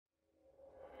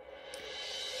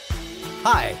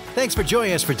Hi, thanks for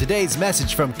joining us for today's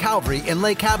message from Calvary in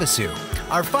Lake Havasu.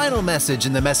 Our final message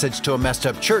in the Message to a Messed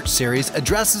Up Church series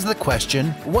addresses the question,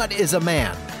 what is a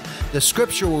man? The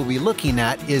scripture we'll be looking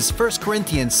at is 1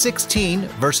 Corinthians 16,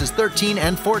 verses 13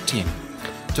 and 14.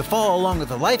 To follow along with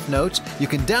the life notes, you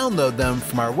can download them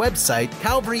from our website,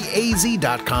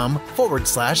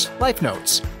 calvaryaz.com/life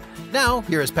notes. Now,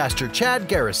 here is Pastor Chad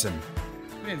Garrison.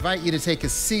 I invite you to take a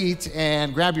seat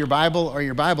and grab your Bible or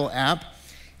your Bible app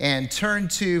and turn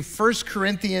to 1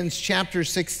 Corinthians chapter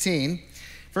 16.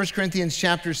 1 Corinthians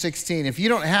chapter 16. If you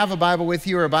don't have a Bible with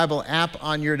you or a Bible app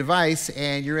on your device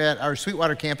and you're at our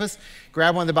Sweetwater campus,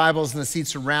 grab one of the Bibles in the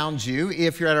seats around you.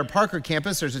 If you're at our Parker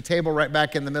campus, there's a table right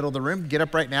back in the middle of the room. Get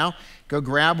up right now. Go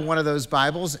grab one of those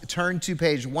Bibles. Turn to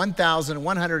page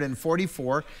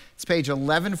 1144. It's page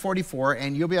 1144,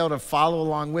 and you'll be able to follow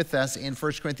along with us in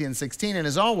 1 Corinthians 16. And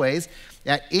as always,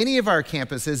 at any of our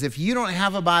campuses, if you don't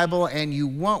have a Bible and you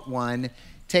want one,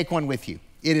 take one with you.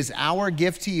 It is our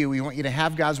gift to you. We want you to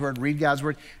have God's Word, read God's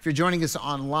Word. If you're joining us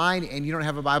online and you don't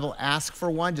have a Bible, ask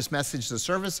for one. Just message the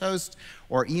service host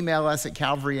or email us at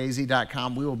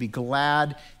calvaryaz.com. We will be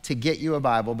glad to get you a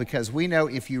Bible because we know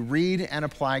if you read and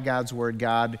apply God's Word,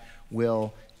 God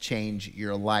will change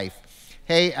your life.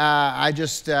 Hey, I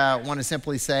just want to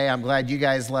simply say I'm glad you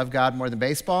guys love God more than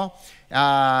baseball.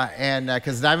 And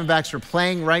because the Diamondbacks are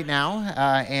playing right now.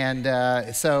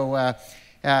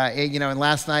 And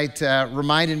last night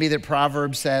reminded me that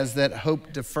Proverbs says that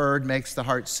hope deferred makes the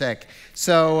heart sick.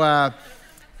 So,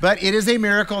 but it is a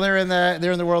miracle they're in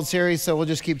the World Series, so we'll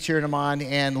just keep cheering them on,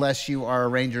 unless you are a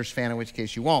Rangers fan, in which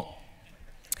case you won't.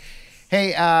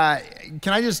 Hey,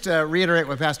 can I just reiterate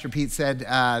what Pastor Pete said?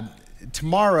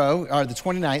 Tomorrow, or the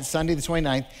 29th, Sunday the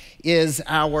 29th, is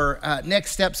our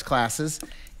Next Steps classes,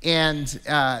 and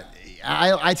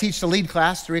I teach the lead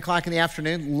class, 3 o'clock in the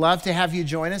afternoon. Love to have you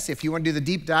join us if you want to do the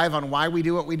deep dive on why we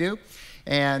do what we do.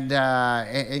 And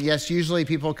yes, usually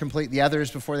people complete the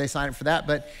others before they sign up for that.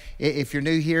 But if you're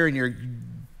new here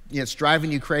and it's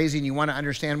driving you crazy and you want to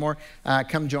understand more,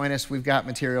 come join us. We've got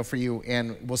material for you,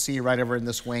 and we'll see you right over in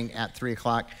this wing at 3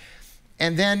 o'clock.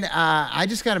 And then I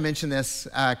just got to mention this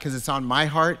because it's on my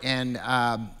heart, and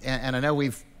I know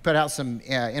we've put out some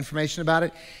information about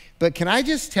it. But can I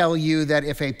just tell you that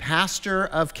if a pastor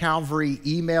of Calvary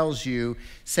emails you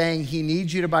saying he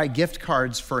needs you to buy gift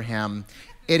cards for him,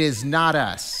 it is not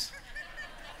us.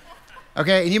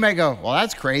 Okay, and you might go, well,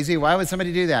 that's crazy. Why would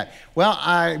somebody do that?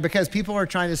 Well, because people are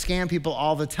trying to scam people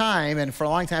all the time, and for a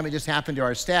long time it just happened to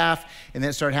our staff, and then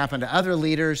it started happening to other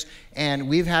leaders, and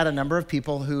we've had a number of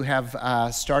people who have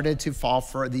started to fall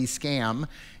for the scam,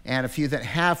 and a few that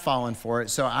have fallen for it.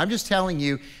 So I'm just telling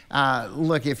you,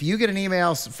 look, if you get an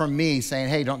email from me saying,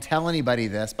 hey, don't tell anybody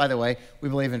this. By the way, we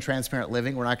believe in transparent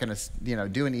living. We're not going to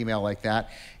do an email like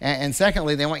that. And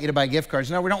secondly, they want you to buy gift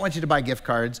cards. No, we don't want you to buy gift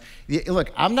cards.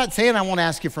 Look, I'm not saying I won't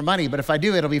ask you for money, but if I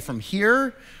do, it'll be from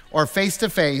here or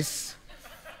face-to-face.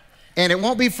 And it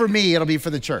won't be for me, it'll be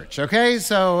for the church, okay?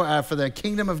 So for the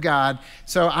kingdom of God.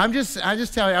 So I just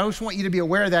tell you, I just want you to be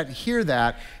aware of that and hear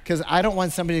that, because I don't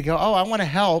want somebody to go, oh, I want to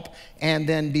help, and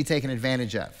then be taken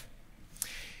advantage of.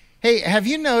 Hey, have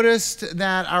you noticed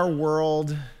that our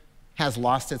world has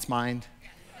lost its mind?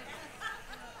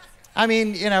 I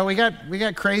mean, we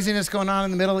got craziness going on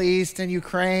in the Middle East and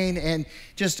Ukraine, and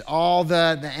just all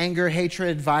the anger,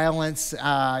 hatred, violence,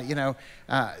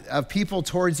 of people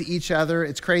towards each other.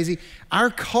 It's crazy. Our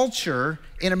culture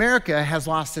in America has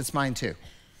lost its mind too.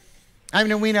 I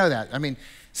mean, we know that. I mean,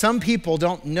 some people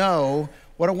don't know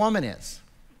what a woman is.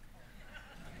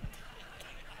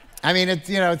 I mean,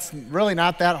 it's really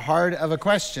not that hard of a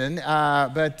question,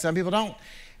 but some people don't.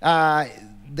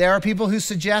 There are people who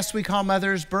suggest we call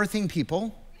mothers birthing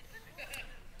people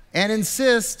and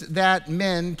insist that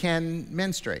men can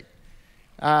menstruate.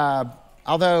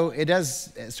 Although it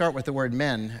does start with the word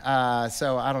men,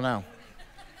 so I don't know.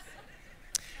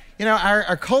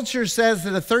 Our culture says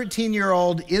that a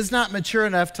 13-year-old is not mature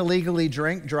enough to legally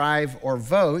drink, drive, or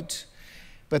vote,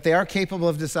 but they are capable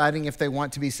of deciding if they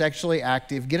want to be sexually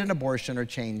active, get an abortion, or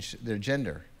change their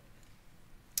gender.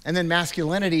 And then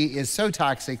masculinity is so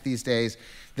toxic these days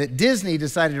that Disney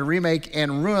decided to remake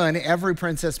and ruin every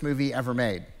princess movie ever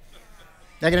made.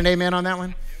 Did I get an amen on that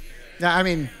one? Now, I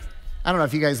mean, I don't know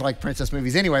if you guys like princess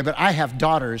movies anyway, but I have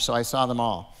daughters, so I saw them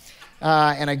all.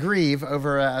 And I grieve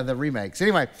over the remakes.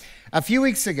 Anyway, a few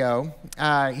weeks ago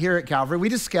here at Calvary, we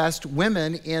discussed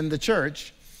women in the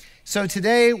church. So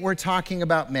today we're talking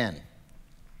about men.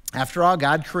 After all,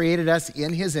 God created us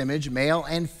in his image, male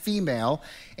and female,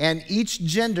 and each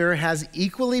gender has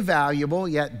equally valuable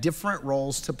yet different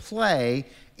roles to play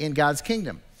in God's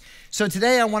kingdom. So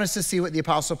today I want us to see what the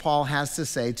Apostle Paul has to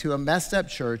say to a messed up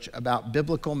church about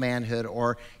biblical manhood,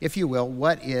 or if you will,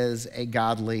 what is a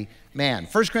godly man.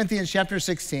 1 Corinthians chapter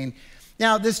 16.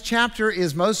 Now, this chapter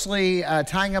is mostly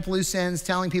tying up loose ends,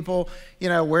 telling people,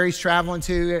 where he's traveling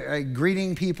to,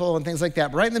 greeting people and things like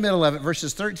that. But right in the middle of it,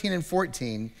 verses 13 and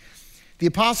 14, the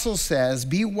apostle says,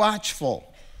 be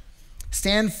watchful,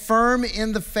 stand firm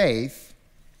in the faith,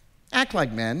 act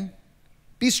like men,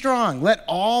 be strong, let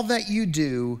all that you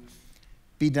do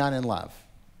be done in love.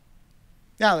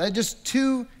 Now, just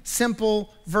two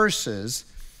simple verses,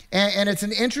 and it's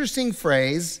an interesting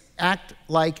phrase, act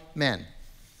like men.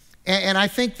 And I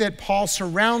think that Paul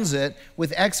surrounds it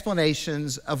with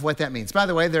explanations of what that means. By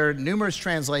the way, there are numerous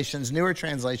translations, newer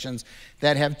translations,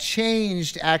 that have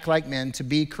changed act like men to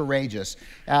be courageous,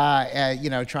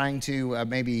 trying to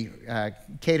maybe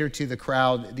cater to the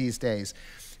crowd these days.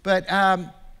 But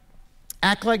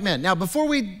act like men. Now, before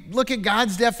we look at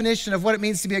God's definition of what it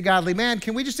means to be a godly man,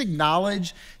 can we just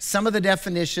acknowledge some of the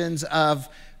definitions of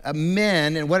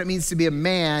men and what it means to be a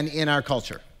man in our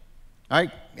culture? All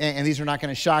right, and these are not going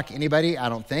to shock anybody, I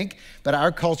don't think, but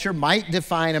our culture might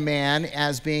define a man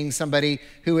as being somebody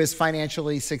who is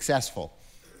financially successful,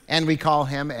 and we call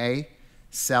him a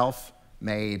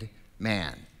self-made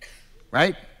man,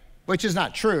 right? Which is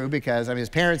not true because, his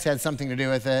parents had something to do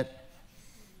with it.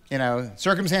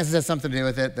 Circumstances had something to do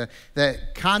with it. The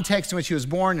context in which he was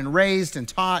born and raised and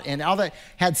taught and all that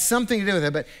had something to do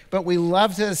with it, but we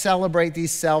love to celebrate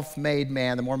these self-made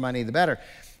man. The more money, the better.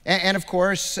 And of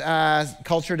course,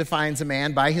 culture defines a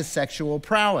man by his sexual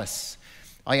prowess.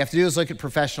 All you have to do is look at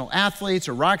professional athletes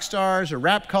or rock stars or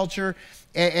rap culture,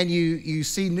 and you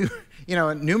see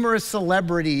numerous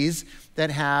celebrities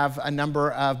that have a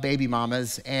number of baby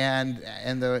mamas, and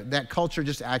that culture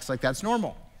just acts like that's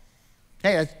normal.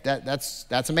 Hey,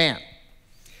 that's a man.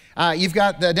 You've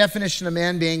got the definition of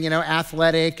men being,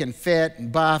 athletic and fit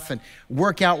and buff and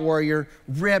workout warrior,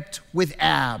 ripped with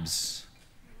abs,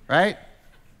 right?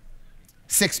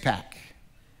 Six-pack.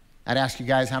 I'd ask you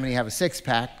guys how many have a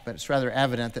six-pack, but it's rather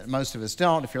evident that most of us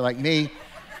don't. If you're like me,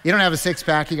 you don't have a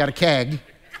six-pack, you got a keg.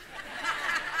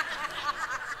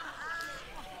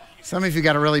 Some of you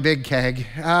got a really big keg.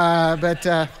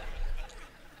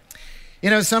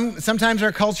 Sometimes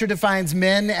our culture defines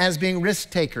men as being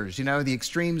risk takers, the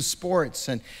extreme sports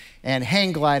and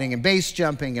hang gliding and base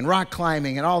jumping and rock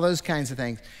climbing and all those kinds of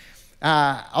things.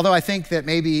 Although I think that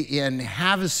maybe in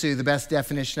Havasu, the best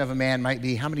definition of a man might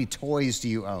be, how many toys do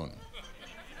you own?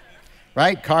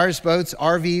 Right? Cars, boats,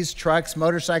 RVs, trucks,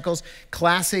 motorcycles,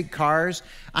 classic cars.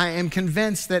 I am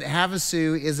convinced that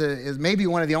Havasu is maybe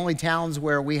one of the only towns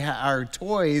where our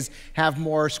toys have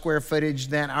more square footage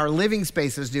than our living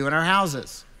spaces do in our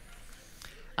houses.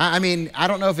 I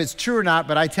don't know if it's true or not,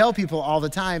 but I tell people all the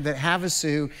time that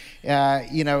Havasu,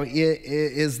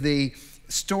 is the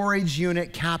storage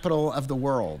unit capital of the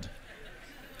world.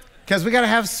 Because we got to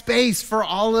have space for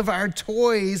all of our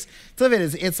toys to live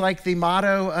in. It's like the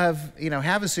motto of,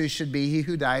 Havasu should be, he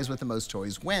who dies with the most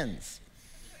toys wins.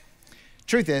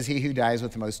 Truth is, he who dies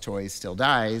with the most toys still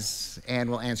dies and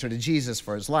will answer to Jesus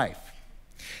for his life.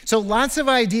 So lots of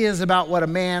ideas about what a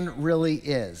man really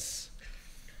is.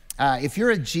 If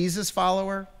you're a Jesus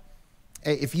follower,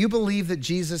 if you believe that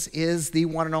Jesus is the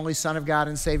one and only Son of God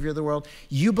and Savior of the world,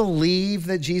 you believe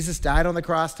that Jesus died on the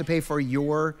cross to pay for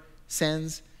your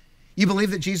sins, you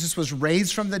believe that Jesus was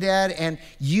raised from the dead, and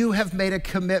you have made a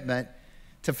commitment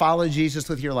to follow Jesus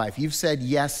with your life. You've said,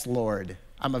 yes, Lord,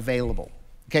 I'm available.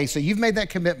 Okay, so you've made that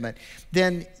commitment.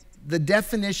 Then the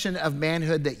definition of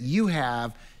manhood that you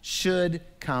have should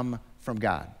come from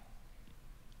God.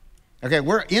 Okay,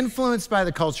 we're influenced by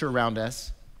the culture around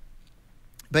us,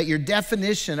 but your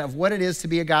definition of what it is to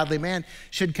be a godly man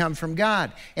should come from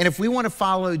God. And if we want to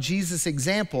follow Jesus'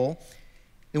 example,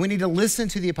 then we need to listen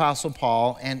to the Apostle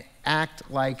Paul and act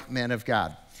like men of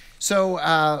God.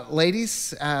 So,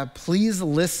 ladies, please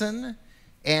listen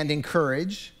and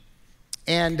encourage.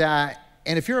 And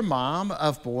if you're a mom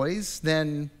of boys,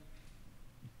 then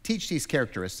teach these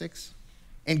characteristics.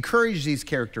 Encourage these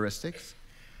characteristics.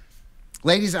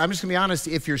 Ladies, I'm just going to be honest,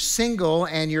 if you're single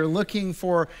and you're looking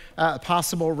for a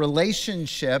possible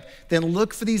relationship, then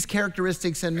look for these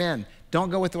characteristics in men. Don't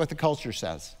go with what the culture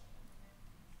says.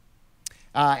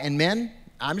 And men,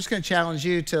 I'm just going to challenge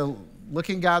you to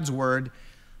look in God's word.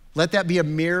 Let that be a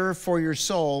mirror for your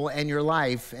soul and your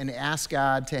life, and ask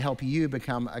God to help you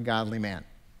become a godly man.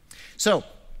 So,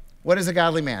 what is a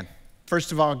godly man?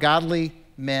 First of all, godly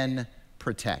men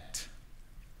protect.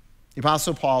 The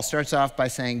Apostle Paul starts off by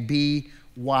saying, be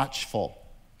watchful.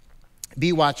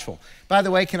 Be watchful. By the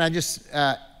way, can I just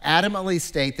adamantly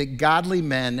state that godly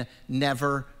men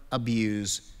never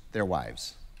abuse their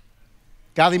wives.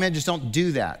 Godly men just don't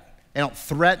do that. They don't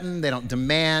threaten, they don't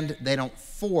demand, they don't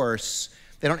force,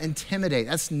 they don't intimidate.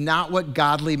 That's not what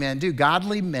godly men do.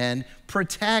 Godly men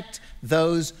protect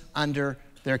those under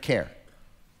their care.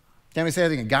 Let me say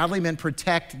that again. Godly men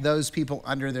protect those people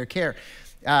under their care.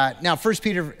 Now, 1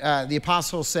 Peter, the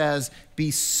apostle says,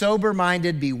 be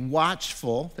sober-minded, be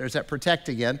watchful. There's that protect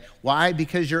again. Why?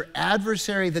 Because your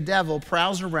adversary, the devil,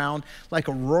 prowls around like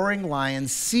a roaring lion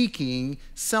seeking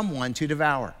someone to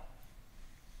devour.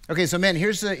 Okay, so men,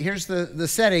 here's the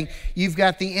setting. You've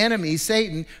got the enemy,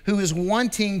 Satan, who is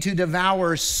wanting to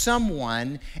devour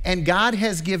someone, and God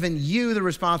has given you the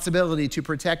responsibility to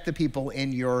protect the people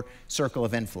in your circle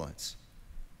of influence.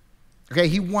 Okay,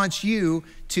 he wants you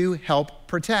to help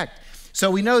protect.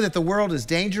 So we know that the world is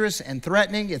dangerous and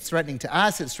threatening. It's threatening to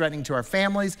us. It's threatening to our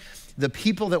families, the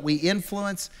people that we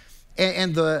influence,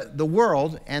 and the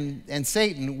world and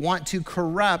Satan want to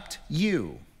corrupt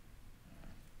you.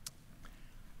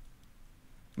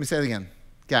 Let me say it again.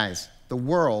 Guys, the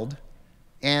world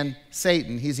and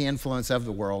Satan, he's the influence of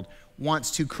the world,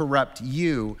 wants to corrupt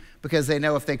you because they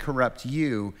know if they corrupt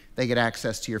you, they get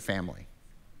access to your family.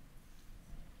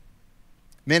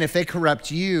 Men, if they corrupt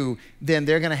you, then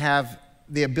they're going to have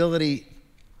the ability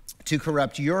to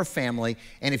corrupt your family.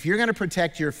 And if you're going to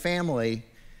protect your family,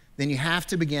 then you have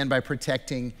to begin by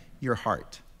protecting your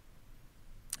heart.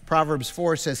 Proverbs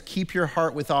 4 says, keep your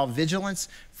heart with all vigilance,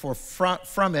 for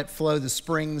from it flow the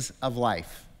springs of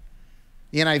life.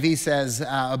 The NIV says,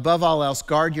 above all else,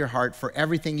 guard your heart, for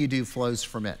everything you do flows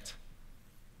from it.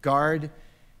 Guard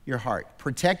your heart.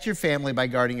 Protect your family by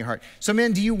guarding your heart. So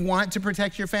men, do you want to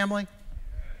protect your family?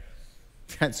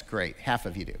 That's great. Half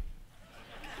of you do.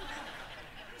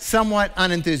 Somewhat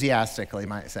unenthusiastically,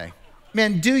 might say.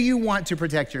 Men, do you want to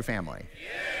protect your family?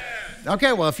 Yes.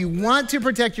 Okay, well, if you want to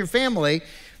protect your family,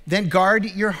 then guard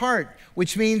your heart,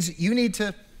 which means you need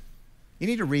to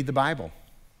read the Bible.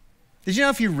 Did you know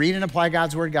if you read and apply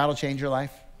God's word, God will change your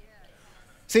life? Yes.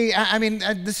 See, I mean,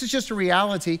 this is just a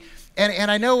reality. And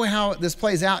I know how this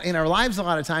plays out in our lives a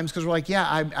lot of times because we're like,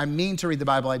 yeah, I mean to read the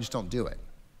Bible, I just don't do it.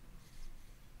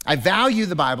 I value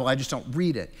the Bible, I just don't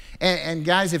read it. And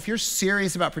guys, if you're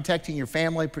serious about protecting your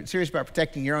family, serious about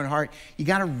protecting your own heart, you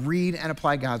got to read and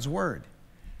apply God's word.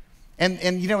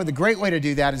 And you know, the great way to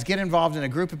do that is get involved in a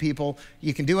group of people.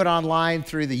 You can do it online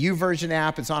through the YouVersion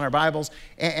app. It's on our Bibles,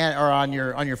 or on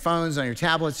your phones, on your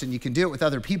tablets, and you can do it with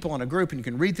other people in a group, and you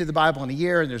can read through the Bible in a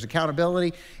year, and there's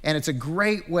accountability, and it's a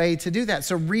great way to do that.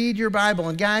 So read your Bible.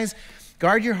 And guys,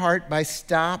 guard your heart by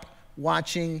stop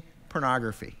watching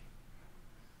pornography.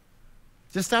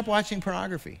 Just stop watching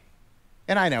pornography.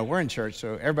 And I know, we're in church,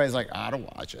 so everybody's like, I don't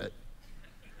watch it.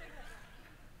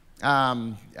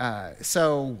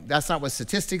 So that's not what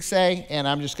statistics say, and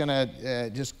I'm just gonna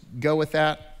just go with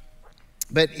that.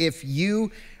 But if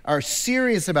you are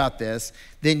serious about this,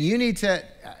 then you need to,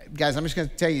 guys, I'm just gonna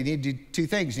tell you need to do two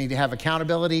things. You need to have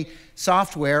accountability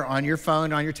software on your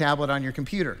phone, on your tablet, on your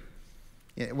computer.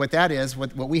 What that is,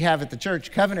 what we have at the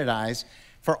church, Covenant Eyes,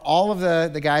 for all of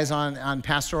the guys on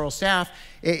pastoral staff,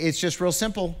 it's just real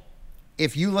simple.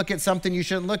 If you look at something you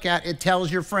shouldn't look at, it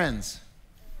tells your friends.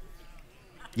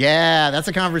 Yeah, that's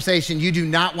a conversation you do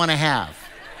not want to have.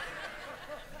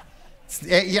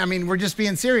 I mean, we're just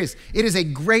being serious. It is a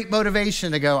great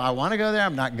motivation to go, I want to go there,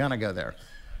 I'm not going to go there.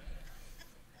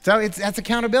 So that's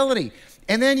accountability.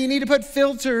 And then you need to put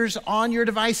filters on your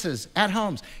devices at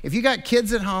homes. If you got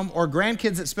kids at home or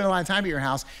grandkids that spend a lot of time at your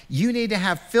house, you need to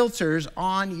have filters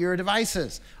on your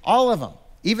devices. All of them,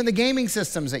 even the gaming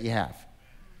systems that you have.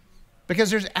 Because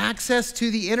there's access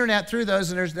to the internet through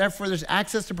those, and therefore there's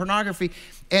access to pornography.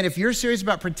 And if you're serious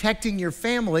about protecting your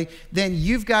family, then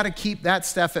you've got to keep that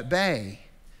stuff at bay.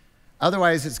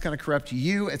 Otherwise, it's going to corrupt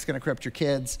you, it's going to corrupt your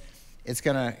kids,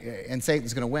 and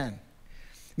Satan's going to win.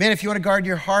 Man, if you want to guard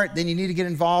your heart, then you need to get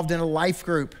involved in a life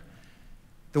group.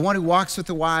 The one who walks with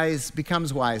the wise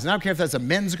becomes wise. And I don't care if that's a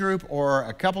men's group or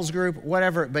a couples group,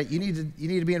 whatever, but you need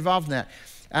to be involved in that.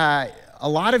 A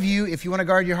lot of you, if you want to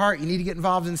guard your heart, you need to get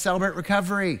involved in Celebrate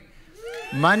Recovery.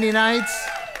 Monday nights,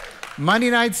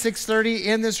 6:30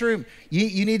 in this room.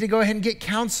 You need to go ahead and get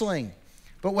counseling.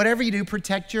 But whatever you do,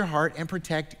 protect your heart and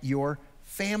protect your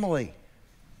family.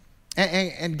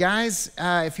 And guys,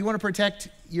 if you want to protect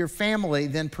your family,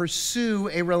 then pursue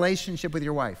a relationship with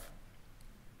your wife.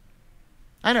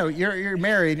 I know you're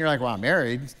married and you're like, well, I'm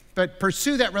married. But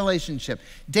pursue that relationship.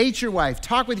 Date your wife.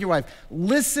 Talk with your wife.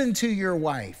 Listen to your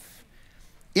wife.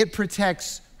 It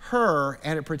protects her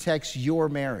and it protects your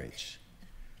marriage.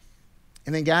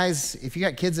 And then guys, if you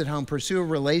got kids at home, pursue a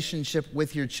relationship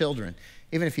with your children.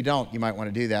 Even if you don't, you might want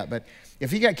to do that. But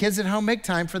if you got kids at home, make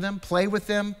time for them, play with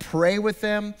them, pray with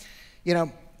them. You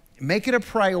know, make it a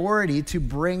priority to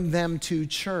bring them to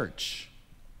church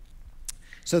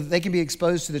so that they can be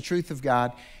exposed to the truth of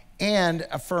God and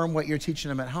affirm what you're teaching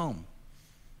them at home.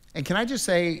 And can I just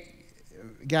say,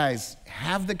 guys,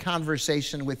 have the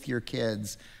conversation with your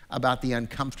kids about the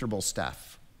uncomfortable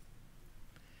stuff.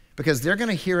 Because they're going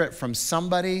to hear it from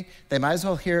somebody. They might as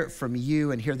well hear it from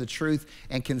you and hear the truth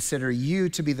and consider you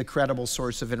to be the credible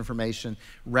source of information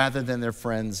rather than their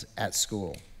friends at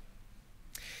school.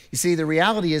 You see, the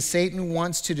reality is Satan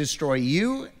wants to destroy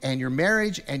you and your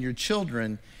marriage and your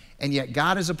children, and yet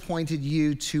God has appointed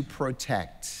you to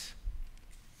protect.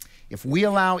 If we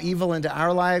allow evil into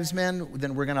our lives, men,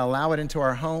 then we're going to allow it into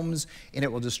our homes, and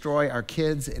it will destroy our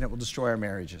kids, and it will destroy our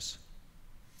marriages.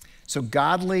 So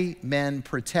godly men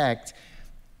protect,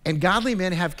 and godly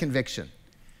men have conviction.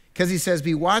 Because he says,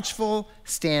 be watchful,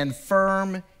 stand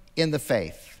firm in the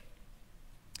faith.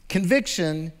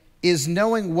 Conviction is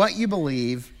knowing what you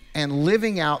believe and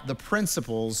living out the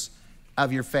principles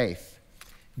of your faith.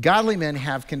 Godly men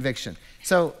have conviction.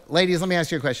 So, ladies, let me ask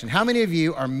you a question. How many of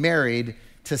you are married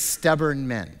to stubborn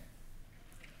men?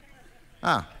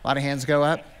 A lot of hands go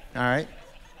up. All right.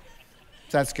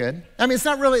 So that's good. I mean,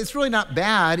 it's really not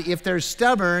bad if they're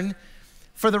stubborn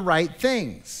for the right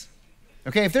things.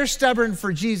 Okay, if they're stubborn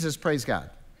for Jesus, praise God.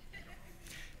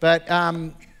 But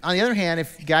on the other hand,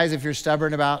 if you're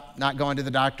stubborn about not going to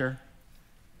the doctor,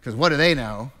 because what do they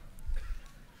know?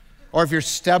 Or if you're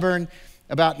stubborn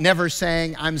about never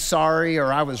saying, I'm sorry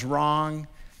or I was wrong.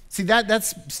 See,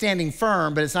 that's standing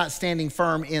firm, but it's not standing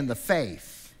firm in the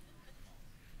faith.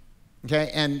 Okay,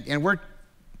 and we're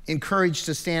encouraged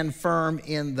to stand firm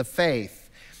in the faith.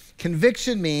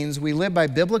 Conviction means we live by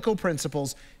biblical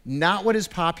principles, not what is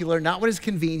popular, not what is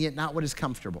convenient, not what is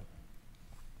comfortable.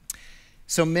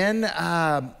 So men,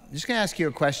 I'm just going to ask you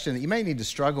a question that you may need to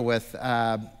struggle with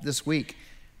this week.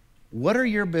 What are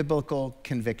your biblical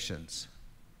convictions?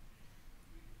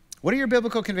 What are your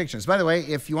biblical convictions? By the way,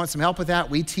 if you want some help with that,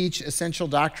 we teach essential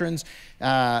doctrines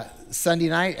Sunday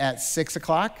night at 6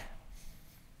 o'clock.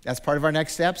 That's part of our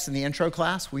next steps. In the intro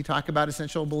class, we talk about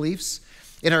essential beliefs.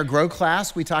 In our grow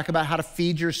class, we talk about how to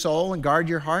feed your soul and guard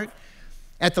your heart.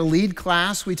 At the lead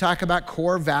class, we talk about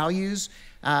core values.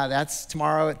 That's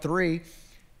tomorrow at 3.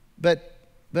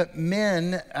 But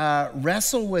men,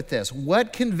 wrestle with this.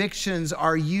 What convictions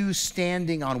are you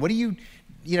standing on? What are you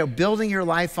building your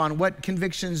life on? What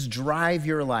convictions drive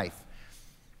your life?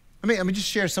 Let me just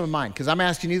share some of mine, because I'm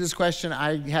asking you this question.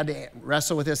 I had to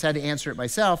wrestle with this, had to answer it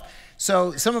myself.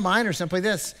 So some of mine are simply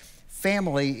this: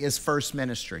 family is first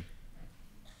ministry.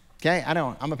 Okay, I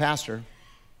know, I'm a pastor,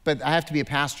 but I have to be a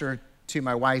pastor to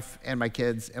my wife and my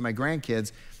kids and my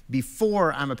grandkids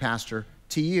before I'm a pastor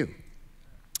to you.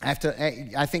 I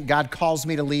think God calls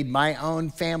me to lead my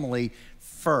own family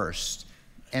first,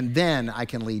 and then I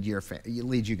can lead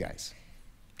you guys.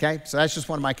 Okay, so that's just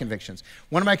one of my convictions.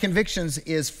 One of my convictions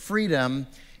is freedom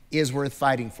is worth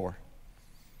fighting for.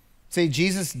 See,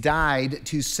 Jesus died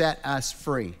to set us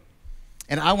free.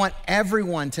 And I want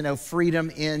everyone to know freedom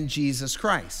in Jesus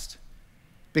Christ.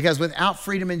 Because without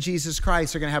freedom in Jesus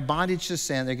Christ, they're going to have bondage to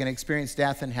sin, they're going to experience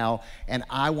death and hell, and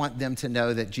I want them to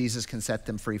know that Jesus can set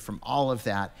them free from all of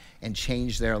that and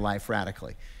change their life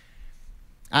radically.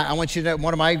 I want you to know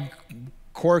one of my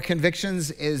core convictions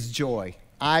is joy.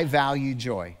 I value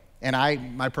joy.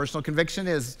 And my personal conviction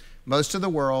is most of the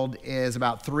world is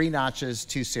about 3 notches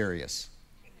too serious.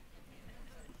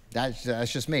 That's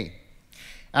just me.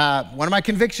 One of my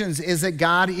convictions is that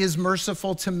God is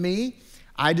merciful to me.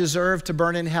 I deserve to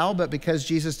burn in hell, but because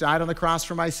Jesus died on the cross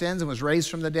for my sins and was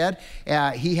raised from the dead,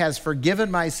 he has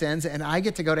forgiven my sins, and I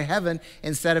get to go to heaven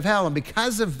instead of hell. And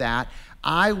because of that,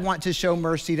 I want to show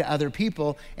mercy to other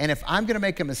people. And if I'm going to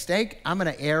make a mistake, I'm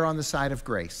going to err on the side of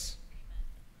grace.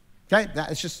 Okay,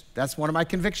 that's one of my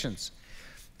convictions.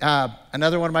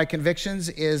 Another one of my convictions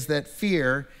is that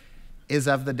fear is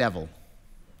of the devil.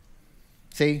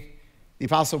 See, the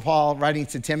Apostle Paul, writing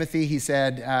to Timothy, he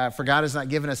said, for God has not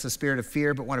given us a spirit of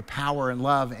fear, but one of power and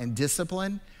love and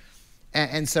discipline.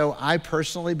 And so I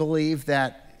personally believe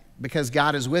that because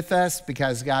God is with us,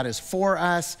 because God is for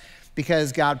us,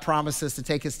 because God promises to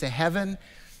take us to heaven,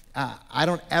 I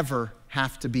don't ever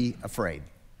have to be afraid.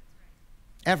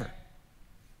 Ever.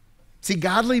 See,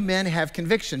 godly men have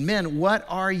conviction. Men, what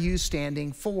are you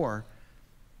standing for?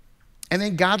 And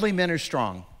then godly men are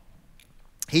strong.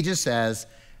 He just says,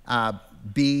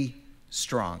 be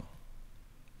strong.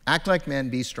 Act like men,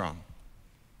 be strong.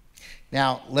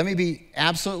 Now, let me be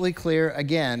absolutely clear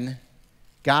again.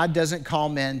 God doesn't call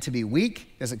men to be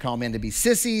weak, doesn't call men to be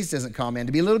sissies, doesn't call men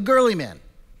to be little girly men.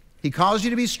 He calls you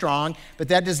to be strong, but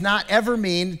that does not ever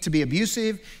mean to be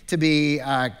abusive, to be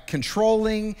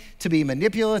controlling, to be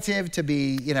manipulative, to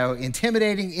be,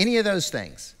 intimidating, any of those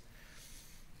things.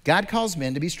 God calls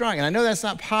men to be strong. And I know that's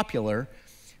not popular,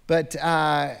 but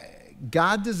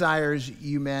God desires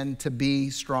you men to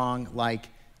be strong like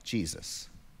Jesus.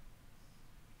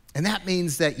 And that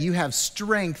means that you have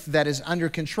strength that is under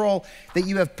control, that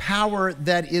you have power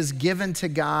that is given to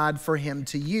God for him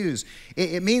to use.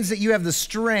 It means that you have the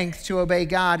strength to obey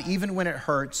God even when it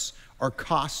hurts or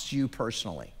costs you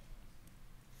personally.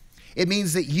 It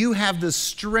means that you have the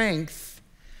strength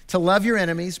to love your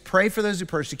enemies, pray for those who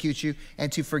persecute you,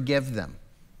 and to forgive them.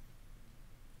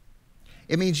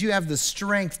 It means you have the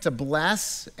strength to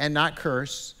bless and not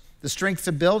curse, the strength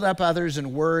to build up others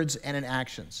in words and in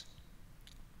actions.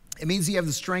 It means you have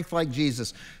the strength like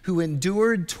Jesus, who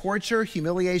endured torture,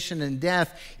 humiliation, and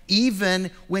death,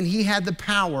 even when he had the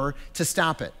power to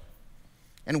stop it.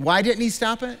 And why didn't he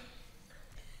stop it?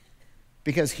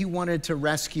 Because he wanted to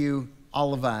rescue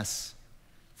all of us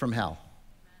from hell.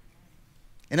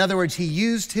 In other words, he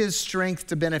used his strength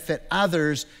to benefit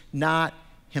others, not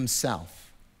himself.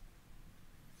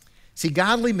 See,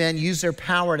 godly men use their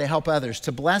power to help others,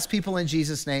 to bless people in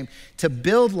Jesus' name, to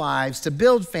build lives, to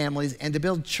build families, and to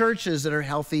build churches that are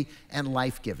healthy and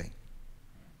life-giving.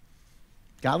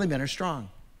 Godly men are strong.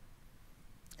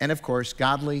 And of course,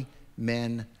 godly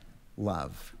men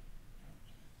love.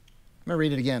 I'm going to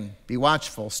read it again. Be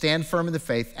watchful, stand firm in the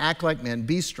faith, act like men,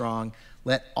 be strong.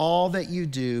 Let all that you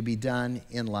do be done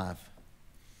in love.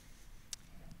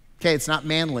 Okay, it's not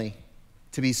manly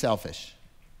to be selfish.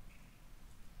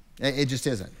 It just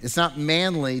isn't. It's not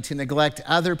manly to neglect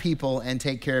other people and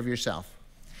take care of yourself.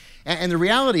 And the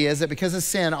reality is that because of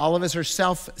sin, all of us are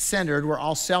self-centered. We're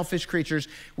all selfish creatures.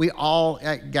 We all,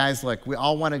 guys, look, we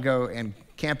all want to go and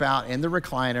camp out in the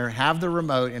recliner, have the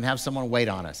remote, and have someone wait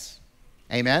on us.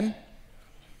 Amen?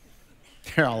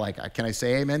 They're all like, can I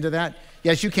say amen to that?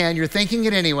 Yes, you can. You're thinking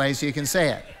it anyway, so you can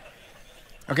say it.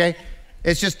 Okay?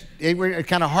 It's just, we're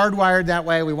kind of hardwired that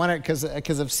way. We want it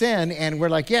because of sin, and we're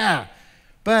like, yeah.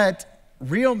 But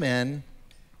real men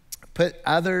put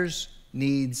others'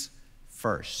 needs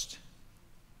first.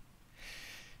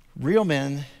 Real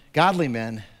men, godly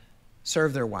men,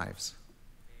 serve their wives.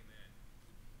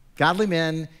 Amen. Godly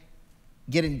men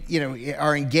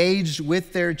are engaged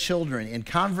with their children in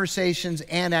conversations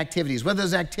and activities, whether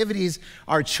those activities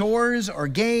are chores or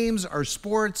games or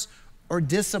sports or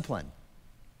discipline.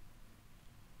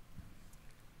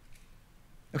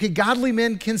 Okay, godly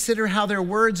men consider how their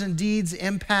words and deeds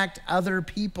impact other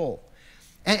people.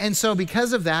 And so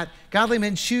because of that, godly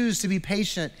men choose to be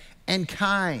patient and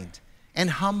kind and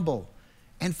humble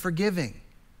and forgiving.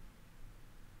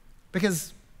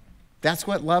 Because that's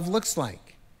what love looks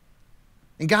like.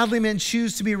 And godly men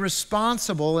choose to be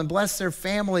responsible and bless their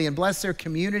family and bless their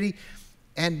community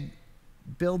and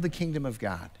build the kingdom of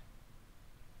God.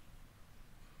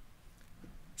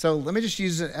 So let me just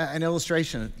use an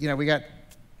illustration. We got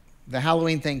the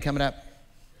Halloween thing coming up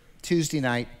Tuesday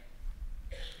night.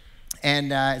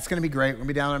 And it's going to be great. We're going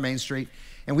to be down on Main Street.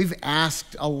 And we've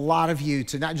asked a lot of you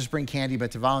to not just bring candy,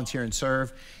 but to volunteer and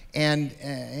serve. And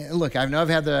look, I know I've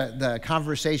had the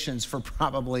conversations for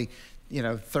probably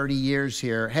 30 years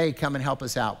here. Hey, come and help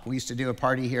us out. We used to do a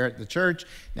party here at the church.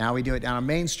 Now we do it down on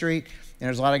Main Street. And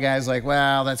there's a lot of guys like,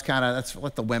 well, let's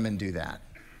let the women do that.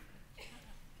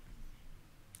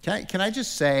 Can I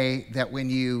just say that when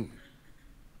you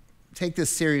take this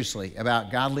seriously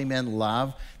about godly men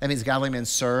love, that means godly men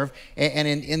serve. And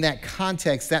in that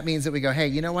context, that means that we go, hey,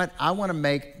 you know what? I want to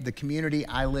make the community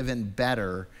I live in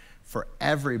better for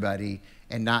everybody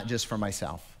and not just for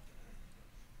myself.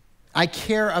 I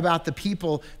care about the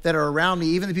people that are around me,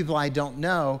 even the people I don't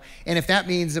know. And if that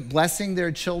means blessing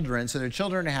their children so their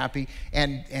children are happy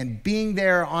and being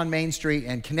there on Main Street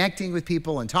and connecting with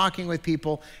people and talking with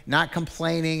people, not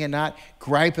complaining and not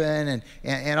griping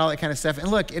and all that kind of stuff. And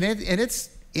look, and it's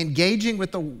engaging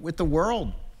with the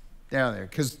world down there,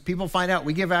 because people find out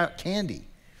we give out candy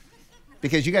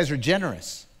because you guys are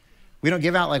generous. We don't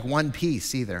give out like one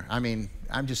piece either. I mean,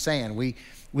 I'm just saying,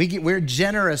 we're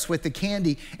generous with the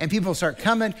candy, and people start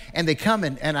coming, and they come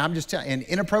and I'm just telling you, in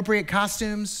inappropriate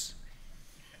costumes.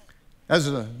 Those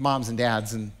are the moms and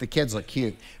dads, and the kids look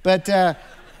cute. But they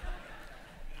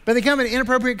come in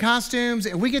inappropriate costumes,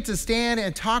 and we get to stand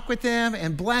and talk with them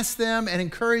and bless them and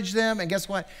encourage them. And guess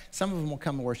what? Some of them will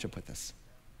come and worship with us.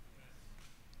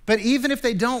 But even if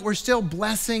they don't, we're still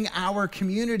blessing our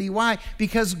community. Why?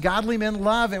 Because godly men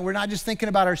love, and we're not just thinking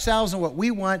about ourselves and what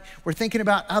we want. We're thinking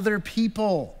about other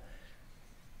people.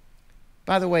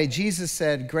 By the way, Jesus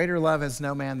said, greater love has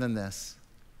no man than this,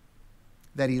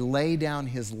 that he lay down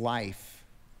his life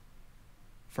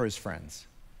for his friends.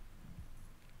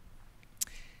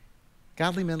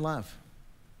 Godly men love.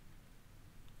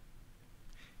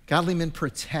 Godly men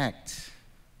protect.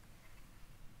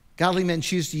 Godly men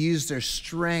choose to use their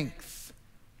strength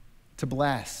to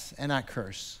bless and not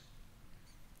curse.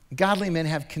 Godly men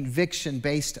have conviction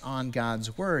based on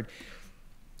God's word.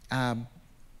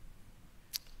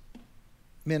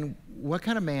 Men, what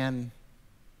kind of man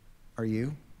are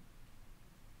you?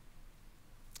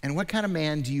 And what kind of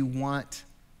man do you want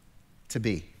to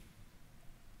be?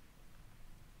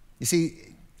 You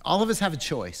see, all of us have a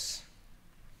choice.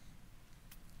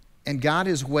 And God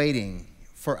is waiting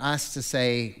for us to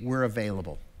say we're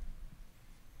available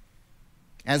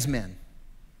as men,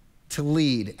 to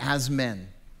lead as men,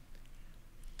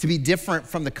 to be different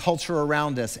from the culture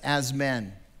around us as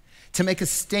men, to make a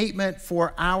statement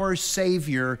for our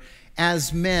Savior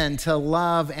as men, to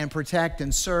love and protect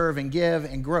and serve and give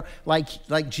and grow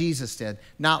like Jesus did,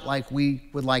 not like we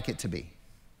would like it to be.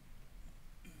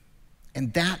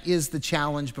 And that is the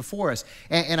challenge before us.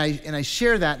 And I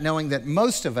share that knowing that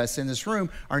most of us in this room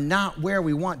are not where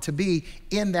we want to be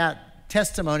in that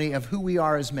testimony of who we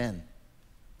are as men.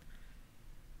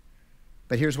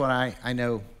 But here's what I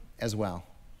know as well.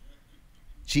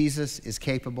 Jesus is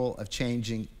capable of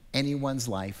changing anyone's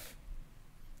life,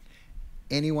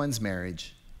 anyone's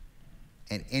marriage,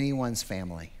 and anyone's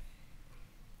family.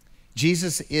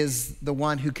 Jesus is the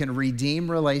one who can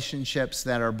redeem relationships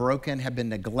that are broken, have been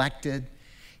neglected.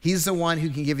 He's the one who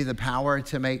can give you the power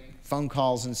to make phone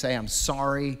calls and say, I'm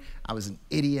sorry, I was an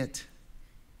idiot.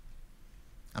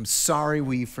 I'm sorry,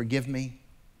 will you forgive me?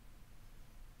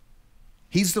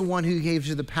 He's the one who gives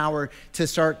you the power to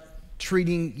start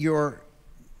treating your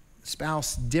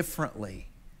spouse differently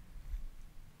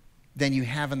than you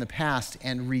have in the past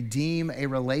and redeem a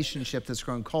relationship that's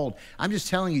grown cold. I'm just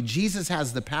telling you, Jesus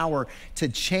has the power to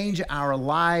change our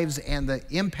lives and the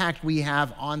impact we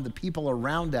have on the people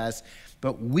around us,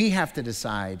 but we have to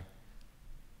decide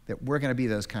that we're going to be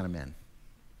those kind of men.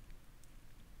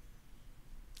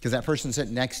 Because that person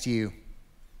sitting next to you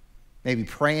may be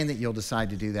praying that you'll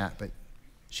decide to do that, but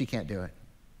she can't do it.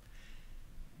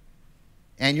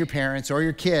 And your parents or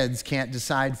your kids can't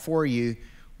decide for you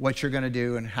what you're going to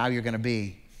do and how you're going to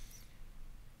be.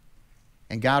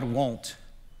 And God won't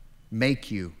make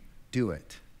you do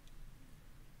it.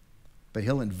 But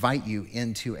he'll invite you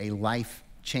into a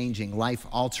life-changing,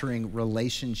 life-altering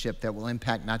relationship that will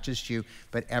impact not just you,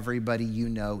 but everybody you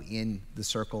know in the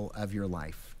circle of your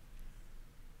life.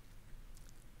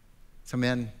 So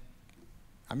men,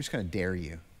 I'm just going to dare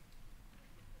you.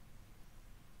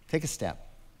 Take a step.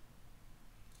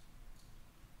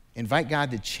 Invite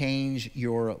God to change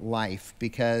your life,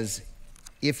 because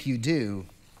if you do,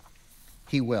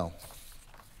 he will.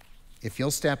 If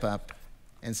you'll step up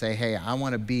and say, hey, I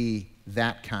want to be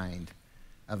that kind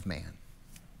of man.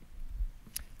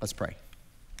 Let's pray.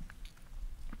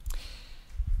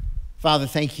 Father,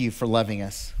 thank you for loving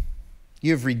us.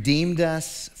 You have redeemed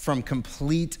us from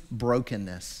complete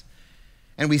brokenness.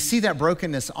 And we see that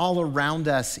brokenness all around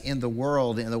us in the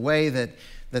world, in the way that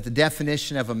the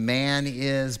definition of a man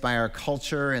is by our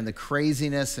culture, and the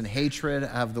craziness and hatred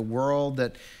of the world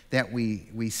that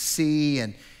we see,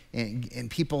 and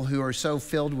people who are so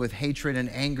filled with hatred and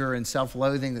anger and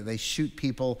self-loathing that they shoot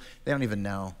people they don't even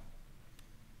know.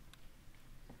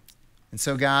 And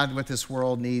so, God, what this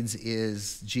world needs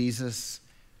is Jesus,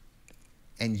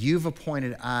 and you've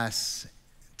appointed us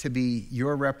to be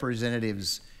your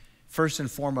representatives, first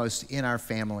and foremost in our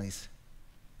families,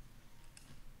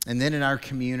 and then in our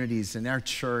communities, in our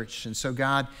church. And so,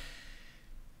 God,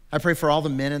 I pray for all the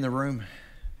men in the room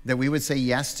that we would say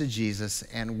yes to Jesus,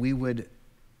 and we would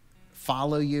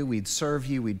follow you, we'd serve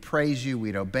you, we'd praise you,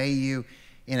 we'd obey you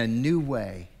in a new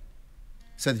way,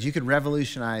 so that you could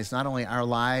revolutionize not only our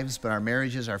lives, but our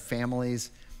marriages, our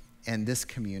families, and this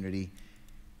community,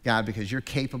 God, because you're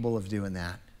capable of doing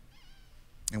that.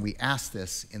 And we ask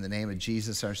this in the name of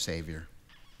Jesus, our Savior.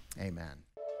 Amen.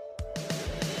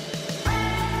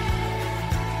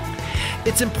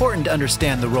 It's important to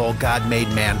understand the role God made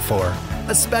man for,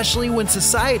 especially when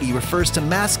society refers to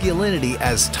masculinity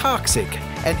as toxic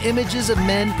and images of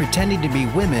men pretending to be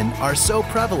women are so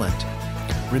prevalent.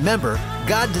 Remember,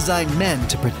 God designed men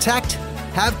to protect,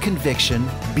 have conviction,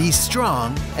 be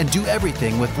strong, and do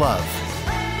everything with love.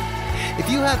 If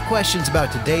you have questions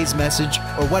about today's message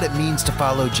or what it means to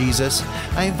follow Jesus,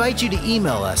 I invite you to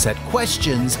email us at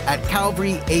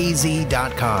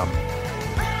questions@calvaryaz.com.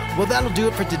 Well, that'll do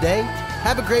it for today.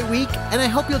 Have a great week, and I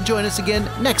hope you'll join us again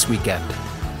next weekend.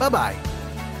 Bye-bye.